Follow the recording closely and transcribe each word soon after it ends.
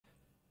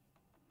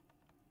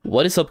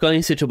What is up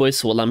guys, it's your boy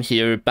Solheim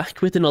here,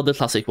 back with another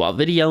Classic WoW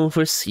video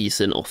for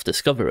Season of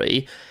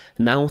Discovery.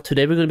 Now,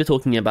 today we're going to be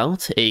talking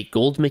about a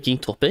gold making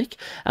topic,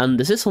 and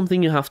this is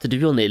something you have to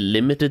do on a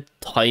limited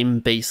time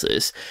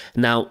basis.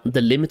 Now,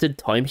 the limited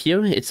time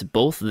here, it's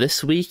both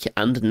this week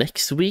and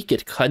next week.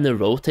 It kind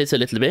of rotates a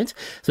little bit,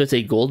 so it's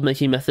a gold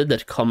making method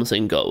that comes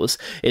and goes.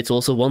 It's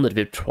also one that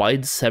we've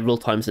tried several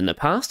times in the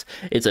past.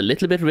 It's a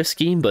little bit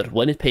risky, but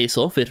when it pays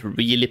off, it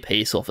really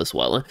pays off as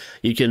well.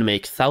 You can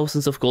make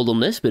thousands of gold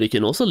on this, but you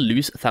can also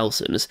lose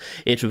thousands.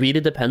 It really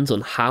depends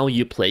on how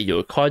you play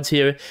your cards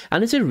here,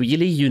 and it's a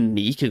really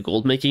unique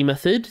gold making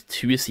method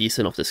to a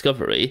Season of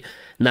Discovery.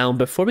 Now,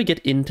 before we get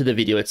into the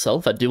video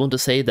itself, I do want to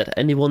say that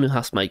anyone who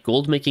has my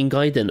gold making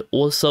guide and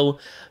also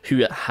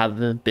who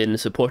have been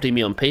supporting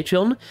me on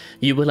Patreon,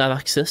 you will have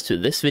access to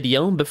this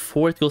video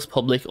before it goes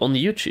public on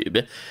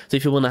YouTube. So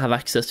if you want to have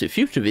access to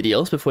future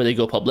videos before they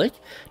go public,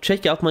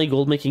 check out my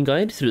gold making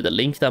guide through the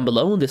link down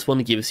below. This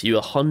one gives you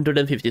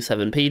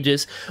 157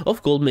 pages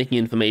of gold making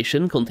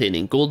information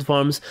containing gold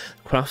farms,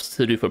 crafts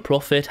to do for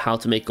profit, how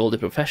to make goldy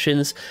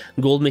professions,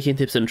 gold making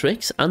tips and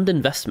tricks, and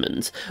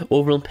investments.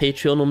 Over on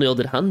Patreon, on the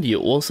other hand, you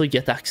also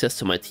get access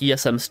to my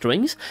TSM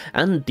strings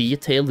and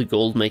detailed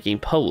gold making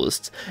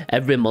posts.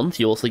 Every month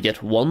you also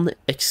get one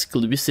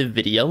exclusive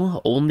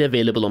video only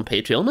available on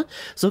Patreon,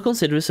 so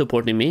consider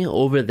supporting me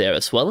over there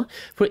as well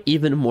for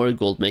even more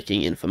gold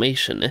making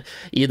information.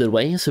 Either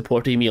way,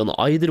 supporting me on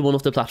either one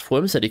of the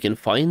platforms that you can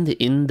find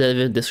in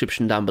the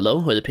description down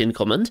below or the pinned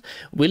comment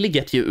will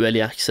get you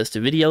early access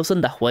to videos,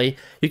 and that way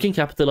you can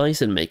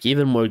capitalize and make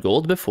even more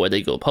gold before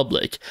they go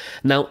public.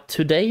 Now,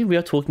 today we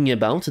are talking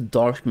about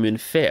Darkmoon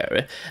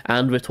Fair,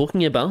 and we're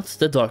talking about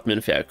the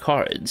Darkmoon Fair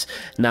cards.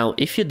 Now,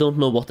 if you don't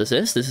know what this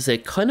is a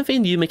kind of a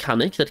new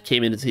mechanic that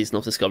came in the Season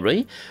of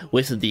Discovery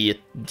with the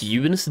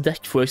Dunes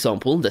deck, for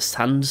example, the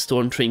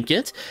Sandstorm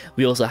trinket.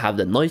 We also have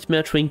the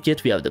Nightmare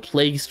trinket, we have the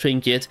Plagues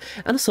trinket,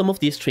 and some of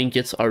these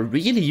trinkets are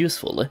really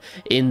useful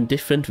in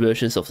different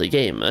versions of the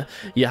game.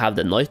 You have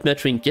the Nightmare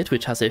trinket,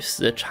 which has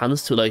a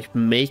chance to like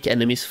make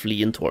enemies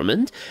flee in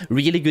torment,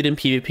 really good in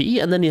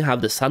PvP, and then you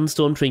have the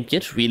Sandstorm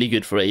trinket, really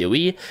good for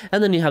AoE,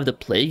 and then you have the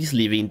Plagues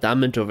leaving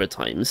damage over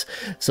times.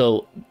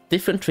 So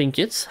different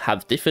trinkets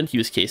have different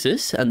use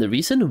cases, and the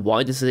reason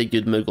why this is a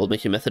good gold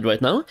making method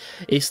right now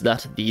is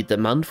that the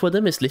demand for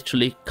them is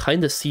literally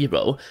kind of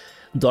zero.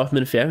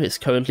 Darkmoon Fair is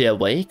currently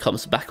away,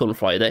 comes back on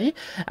Friday,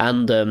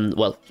 and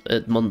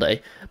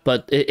Monday,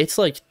 but it's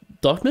like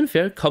Darkmoon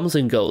Fair comes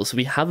and goes.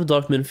 We have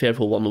Darkmoon Fair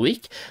for 1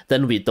 week,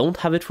 then we don't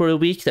have it for a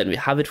week, then we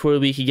have it for a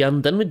week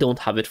again, then we don't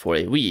have it for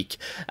a week,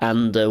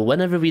 and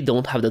whenever we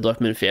don't have the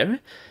Darkmoon Fair,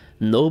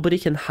 nobody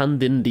can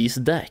hand in these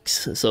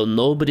decks, so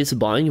nobody's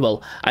buying.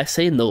 Well, I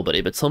say nobody,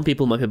 but some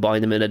people might be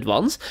buying them in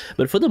advance,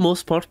 but for the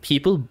most part,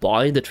 people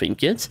buy the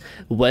trinkets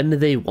when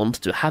they want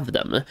to have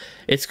them.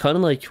 It's kind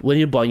of like when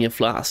you're buying a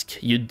flask.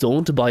 You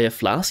don't buy a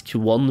flask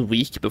 1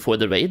 week before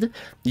the raid,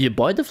 you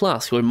buy the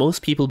flask, or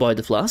most people buy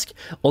the flask,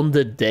 on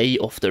the day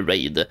of the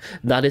raid.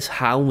 That is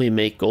how we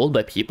make gold,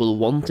 by people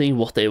wanting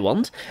what they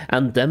want,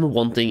 and them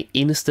wanting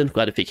instant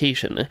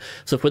gratification.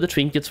 So for the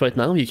trinkets right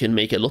now, you can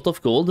make a lot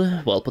of gold,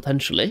 well,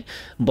 potentially,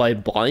 by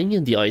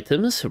buying the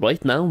items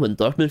right now when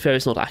Darkmoon Fair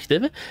is not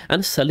active,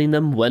 and selling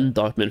them when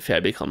Darkmoon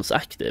Fair becomes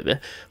active.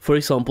 For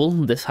example,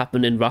 this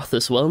happened in Wrath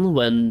as well,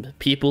 when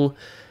people...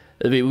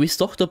 We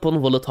stocked up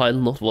on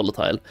not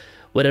volatile,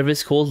 whatever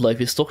it's called, like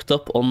we stocked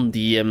up on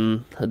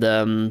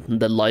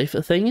the life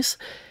things,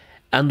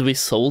 and we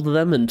sold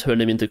them and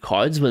turned them into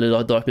cards when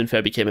the Darkmoon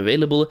Fair became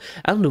available,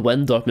 and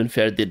when Darkmoon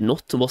Fair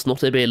was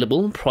not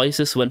available,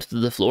 prices went to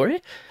the floor.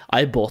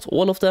 I bought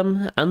all of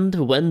them, and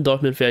when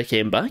Darkmoon Fair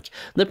came back,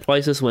 the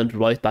prices went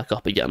right back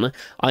up again.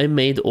 I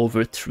made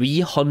over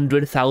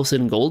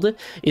 300,000 gold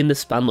in the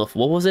span of,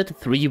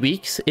 3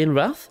 weeks in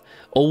Wrath?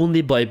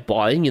 Only by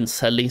buying and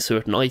selling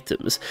certain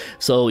items.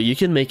 So you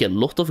can make a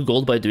lot of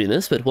gold by doing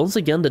this, but once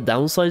again, the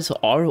downsides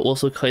are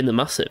also kind of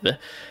massive.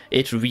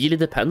 It really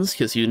depends,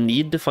 because you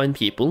need to find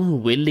people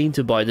willing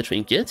to buy the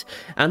trinket,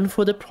 and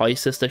for the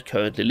prices they're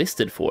currently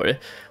listed for.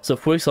 So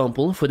for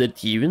example, for the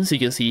Dunes, you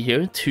can see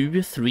here,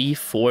 2, 3,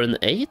 4, and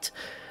 8.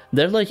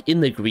 They're like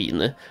in the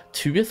green.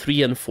 2,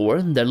 3, and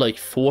 4, they're like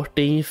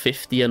 40,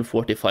 50, and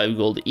 45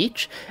 gold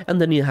each,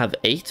 and then you have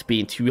 8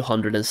 being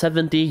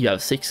 270, you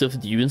have 6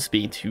 of Dunes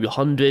being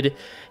 200,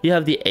 you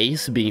have the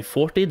Ace being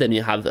 40, then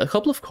you have a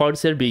couple of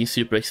cards here being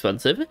super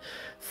expensive,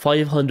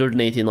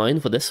 589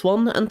 for this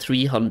one, and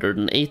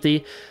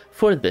 380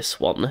 for this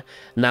one.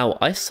 Now,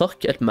 I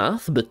suck at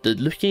math, but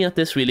looking at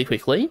this really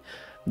quickly,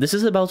 this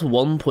is about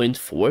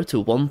 1.4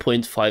 to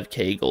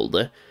 1.5k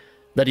gold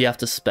that you have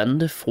to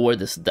spend for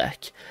this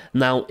deck.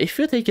 Now, if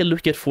you take a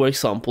look at, for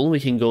example, we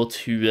can go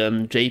to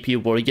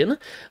JP Worgen,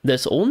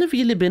 there's only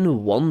really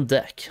been one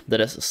deck that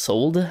has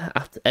sold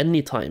at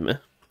any time.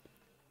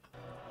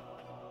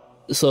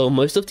 So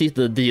most of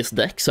these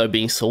decks are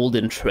being sold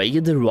in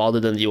trade rather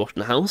than the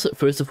auction house,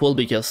 first of all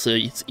because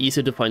it's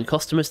easier to find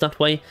customers that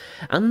way,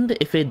 and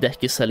if a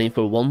deck is selling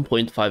for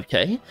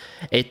 1.5k,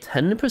 a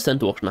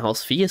 10% auction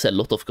house fee is a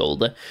lot of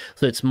gold,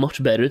 so it's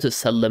much better to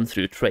sell them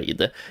through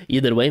trade.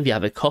 Either way, we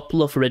have a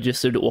couple of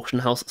registered auction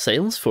house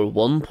sales for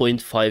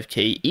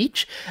 1.5k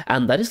each,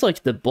 and that is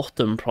like the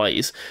bottom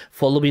price.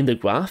 Following the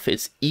graph,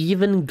 it's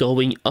even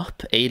going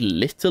up a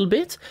little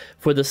bit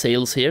for the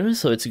sales here,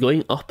 so it's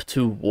going up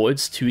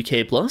towards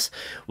 2k plus,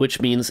 which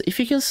means if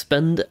you can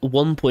spend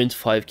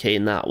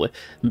 1.5k now,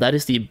 that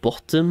is the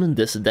bottom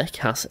this deck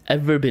has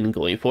ever been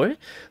going for,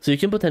 so you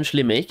can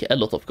potentially make a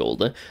lot of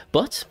gold,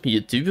 but you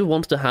do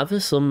want to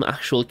have some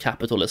actual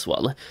capital as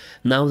well.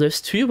 Now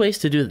there's two ways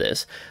to do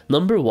this.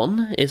 Number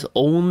one is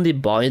only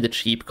buy the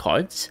cheap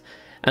cards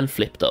and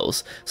flip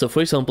those. So for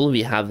example,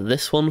 we have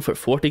this one for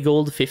 40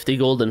 gold, 50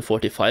 gold, and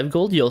 45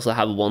 gold. You also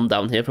have one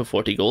down here for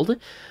 40 gold.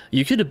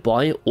 You could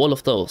buy all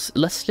of those.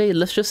 Let's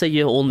just say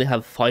you only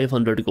have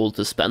 500 gold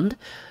to spend.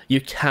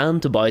 You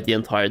can't buy the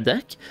entire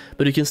deck,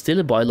 but you can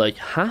still buy like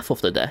half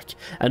of the deck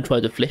and try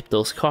to flip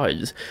those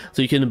cards.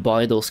 So you can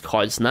buy those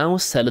cards now,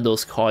 sell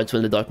those cards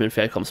when the Darkmoon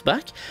fair comes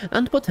back,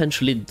 and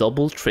potentially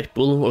double,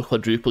 triple, or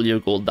quadruple your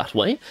gold that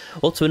way.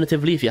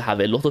 Alternatively, if you have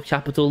a lot of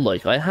capital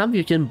like I have,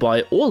 you can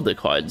buy all the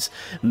cards,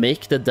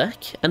 make the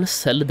deck, and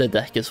sell the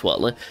deck as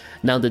well.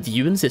 Now the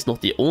Dunes is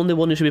not the only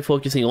one you should be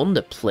focusing on.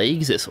 The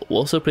Plagues is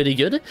also pretty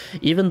good,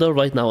 even though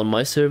right now on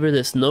my server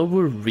there's no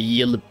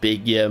real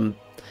big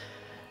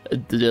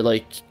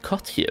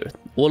cut here.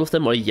 All of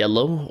them are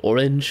yellow,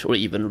 orange, or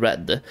even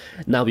red.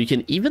 Now you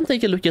can even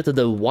take a look at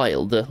the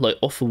wild,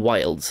 off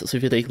wilds. So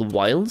if you take the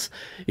wilds,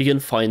 you can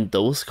find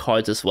those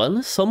cards as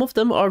well. Some of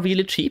them are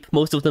really cheap,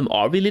 most of them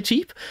are really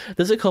cheap.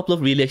 There's a couple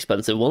of really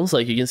expensive ones,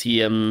 like you can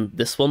see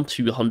this one,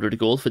 200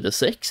 gold for the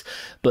 6,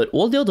 but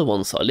all the other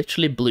ones are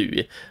literally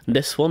blue.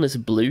 This one is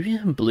blue,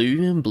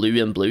 blue,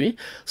 blue, and blue.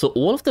 So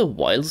all of the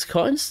wilds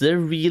cards, they're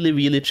really,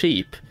 really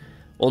cheap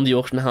on the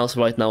auction house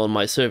right now on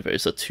my server.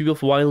 So 2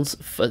 of wilds,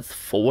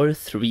 4,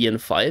 3,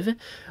 and 5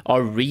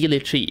 are really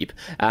cheap,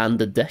 and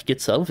the deck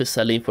itself is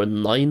selling for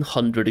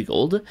 900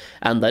 gold,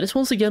 and that is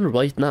once again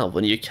right now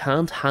when you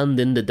can't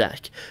hand in the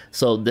deck.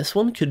 So this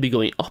one could be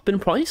going up in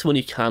price when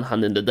you can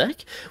hand in the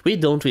deck. We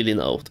don't really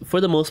know. For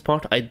the most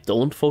part, I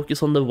don't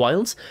focus on the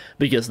wilds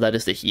because that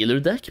is the healer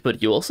deck,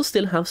 but you also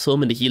still have so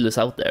many healers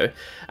out there,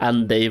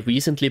 and they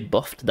recently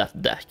buffed that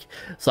deck.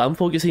 So I'm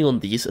focusing on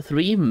these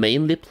 3,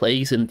 mainly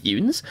Plagues and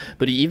Dunes,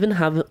 but you even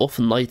have off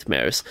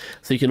Nightmares,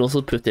 so you can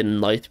also put in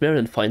Nightmare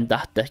and find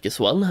that deck as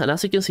well. And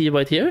as you can see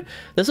right here,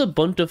 there's a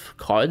bunch of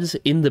cards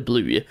in the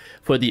blue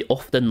for the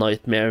off the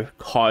Nightmare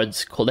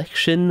cards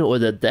collection, or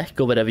the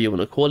deck, or whatever you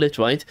want to call it,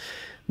 right?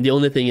 The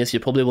only thing is you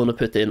probably want to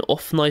put in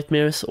off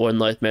Nightmares or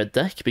Nightmare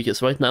deck,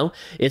 because right now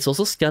it's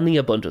also scanning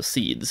a bunch of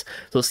seeds,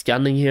 so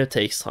scanning here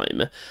takes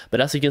time.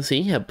 But as you can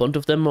see, a bunch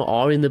of them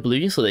are in the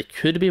blue, so they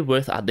could be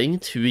worth adding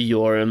to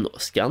your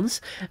scans,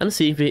 and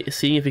seeing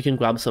if you can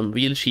grab some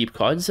real cheap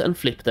cards and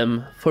flip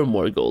them for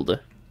more gold.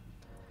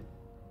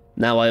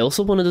 Now, I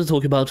also wanted to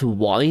talk about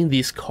why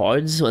these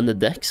cards and the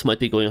decks might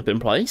be going up in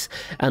price,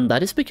 and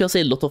that is because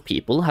a lot of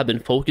people have been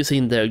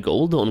focusing their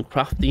gold on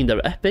crafting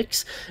their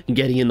epics,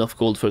 getting enough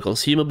gold for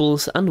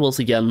consumables, and once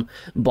again,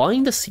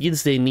 buying the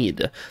seeds they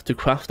need to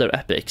craft their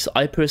epics.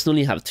 I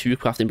personally have 2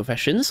 crafting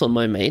professions on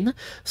my main,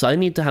 so I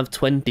need to have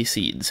 20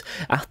 seeds.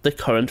 At the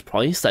current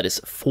price, that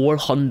is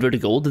 400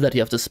 gold that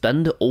you have to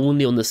spend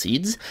only on the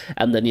seeds,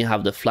 and then you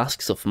have the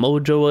flasks of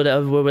mojo, or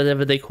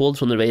whatever they called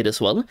from the raid as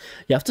well.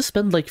 You have to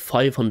spend like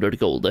 500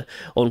 gold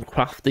on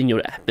crafting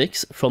your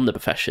epics from the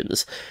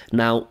professions.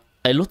 Now,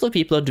 a lot of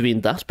people are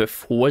doing that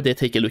before they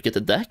take a look at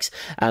the decks,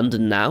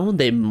 and now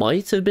they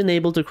might have been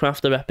able to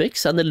craft their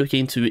epics, and they're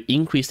looking to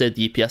increase their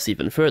DPS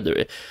even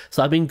further.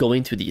 So I've been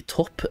going to the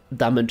top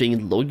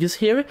damaging logs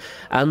here,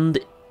 and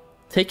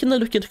taking a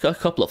look at a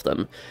couple of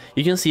them.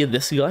 You can see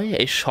this guy,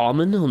 a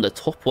shaman on the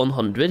top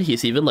 100,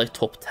 he's even like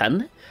top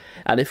 10.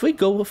 And if we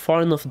go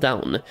far enough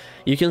down,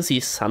 you can see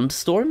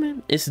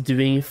Sandstorm is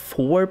doing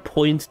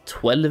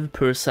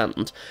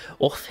 4.12%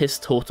 of his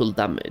total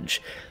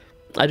damage.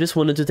 I just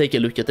wanted to take a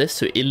look at this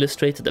to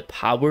illustrate the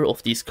power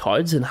of these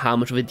cards and how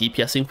much of a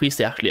DPS increase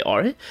they actually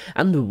are,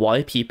 and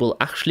why people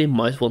actually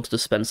might want to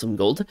spend some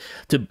gold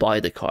to buy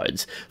the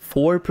cards.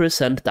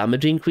 4%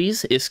 damage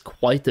increase is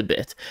quite a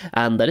bit,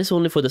 and that is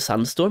only for the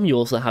Sandstorm. You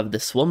also have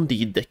this one,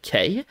 the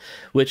Decay,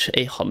 which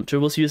a Hunter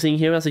was using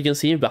here, as you can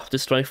see, Raptor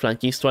Strike,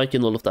 Flanking Strike,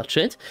 and all of that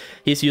shit.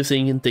 He's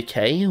using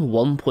Decay,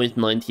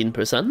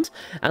 1.19%,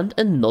 and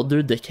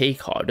another Decay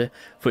card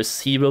for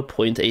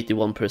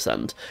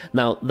 0.81%.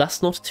 Now,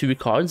 that's not too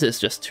cards is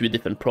just 2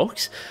 different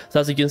procs.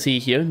 So as you can see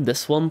here,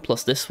 this one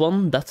plus this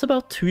one, that's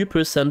about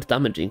 2%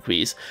 damage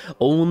increase,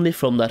 only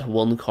from that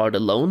one card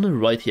alone,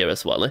 right here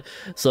as well.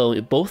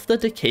 So both the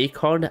Decay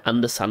card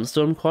and the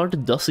Sandstorm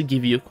card does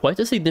give you quite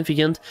a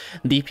significant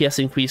DPS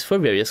increase for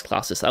various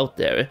classes out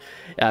there,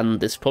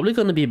 and it's probably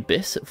going to be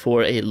BIS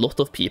for a lot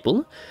of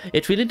people.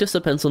 It really just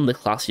depends on the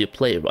class you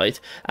play, right,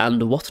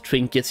 and what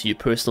trinkets you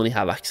personally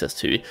have access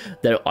to.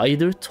 They're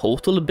either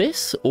total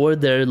BIS or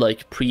they're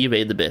like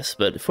pre-raid BIS,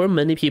 but for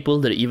many people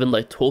they're even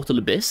like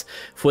total BIS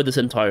for this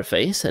entire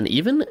phase and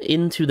even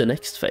into the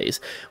next phase,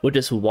 which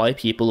is why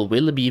people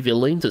will be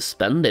willing to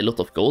spend a lot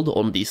of gold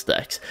on these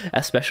decks,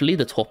 especially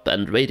the top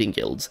end raiding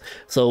guilds.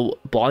 So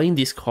buying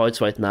these cards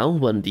right now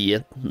when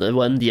the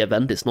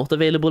event is not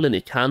available and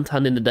you can't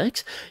hand in the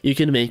decks, you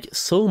can make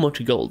so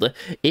much gold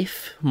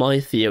if my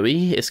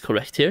theory is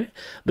correct here,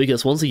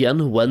 because once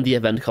again, when the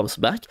event comes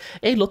back,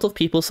 a lot of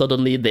people have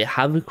suddenly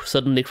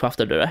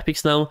crafted their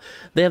epics now,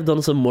 they have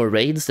done some more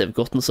raids, they've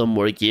gotten some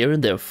more gear,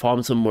 they've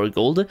farmed some more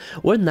gold,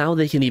 or now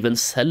they can even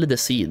sell the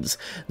seeds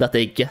that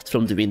they get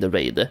from doing the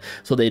raid.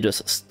 So they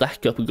just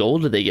stack up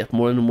gold, they get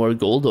more and more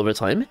gold over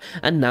time,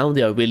 and now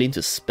they are willing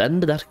to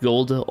spend that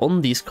gold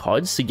on these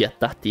cards to get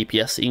that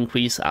DPS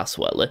increase as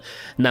well.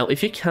 Now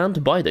if you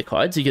can't buy the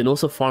cards, you can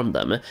also farm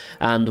them,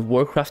 and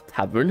Warcraft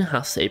Tavern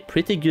has a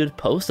pretty good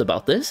post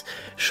about this,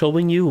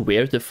 showing you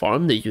where to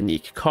farm the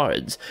unique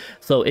cards.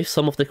 So if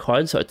some of the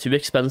cards are too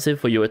expensive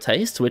for your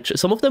taste, which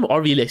some of them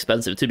are really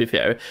expensive to be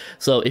fair,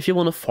 so if you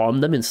want to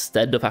farm them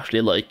instead of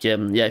actually like,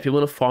 if you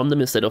want to farm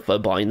them instead of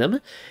buying them,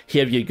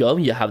 here you go,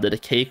 you have the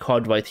Decay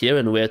card right here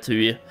and where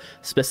to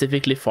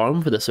specifically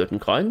farm for the certain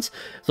cards.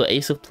 So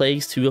Ace of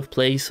Plagues, Two of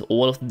Plagues,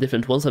 all of the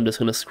different ones, I'm just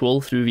going to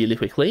scroll through really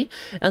quickly,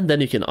 and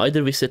then you can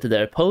either visit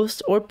their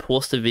post or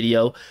pause the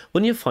video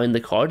when you find the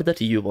card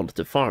that you want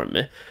to farm.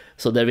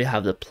 So there we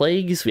have the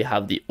Plagues, we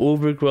have the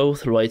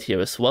Overgrowth right here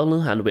as well,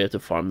 and where to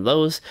farm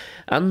those.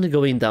 And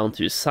going down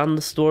to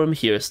Sandstorm,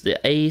 here's the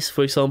Ace,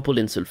 for example,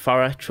 in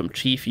Sulfarak from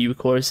Chief U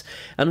course,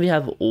 and we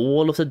have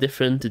all of the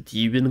different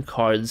Dune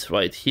cards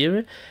right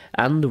here,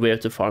 and where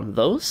to farm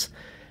those.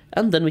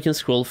 And then we can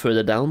scroll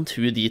further down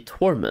to the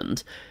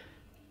Torment.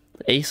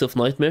 Ace of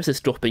Nightmares is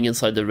dropping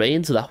inside the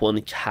raid, so that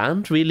one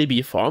can't really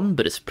be farmed,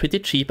 but it's pretty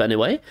cheap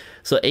anyway.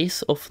 So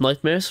Ace of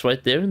Nightmares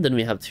right there, and then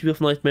we have Two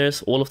of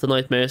Nightmares, all of the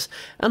Nightmares,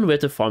 and where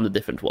to farm the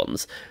different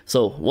ones.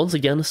 So once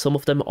again, some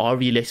of them are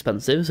really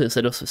expensive, so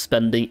instead of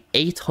spending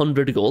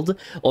 800 gold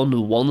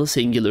on one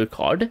singular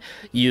card,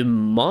 you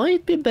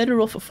might be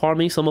better off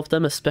farming some of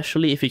them,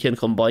 especially if you can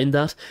combine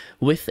that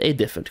with a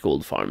different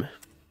gold farm.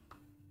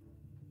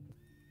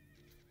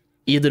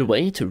 Either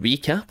way, to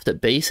recap, the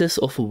basis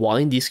of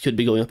why these could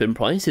be going up in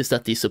price is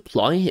that the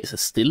supply is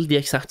still the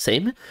exact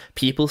same,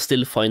 people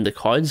still find the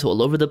cards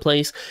all over the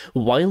place,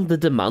 while the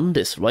demand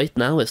is right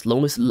now as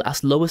low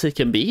as it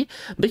can be,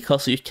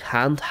 because you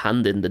can't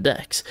hand in the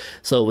decks.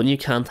 So when you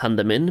can't hand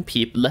them in,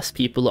 less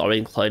people are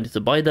inclined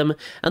to buy them,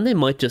 and they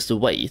might just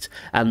wait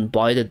and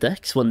buy the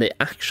decks when they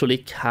actually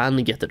can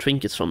get the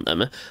trinkets from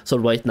them. So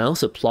right now,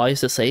 supply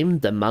is the same,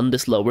 demand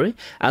is lower,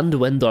 and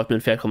when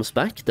Darkmoon Fair comes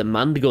back,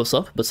 demand goes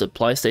up, but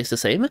supply stays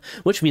the same,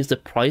 which means the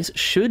price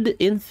should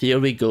in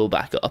theory go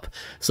back up.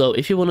 So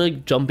if you want to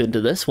jump into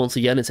this, once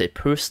again, it's a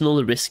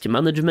personal risk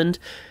management,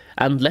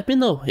 and let me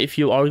know if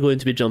you are going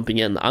to be jumping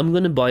in. I'm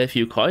going to buy a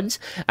few cards,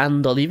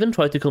 and I'll even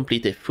try to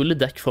complete a full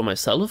deck for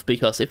myself,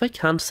 because if I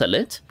can't sell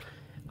it,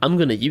 I'm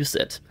going to use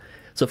it.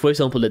 So for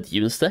example, the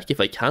Dunes deck, if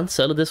I can't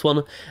sell this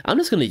one, I'm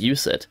just going to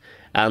use it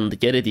and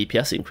get a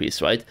DPS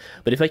increase, right?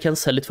 But if I can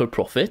sell it for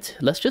profit,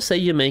 let's just say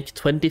you make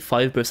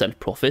 25%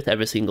 profit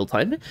every single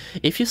time.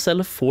 If you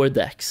sell 4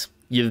 decks,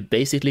 you've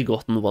basically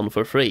gotten one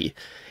for free.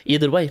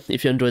 Either way,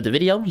 if you enjoyed the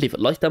video, leave a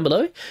like down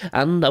below,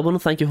 and I want to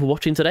thank you for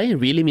watching today. It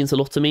really means a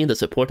lot to me. The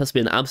support has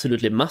been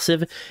absolutely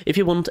massive. If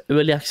you want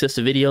early access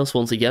to videos,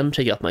 once again,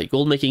 check out my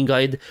gold making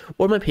guide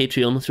or my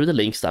Patreon through the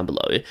links down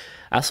below.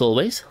 As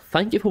always,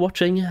 thank you for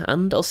watching,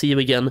 and I'll see you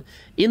again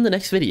in the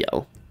next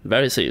video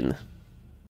very soon.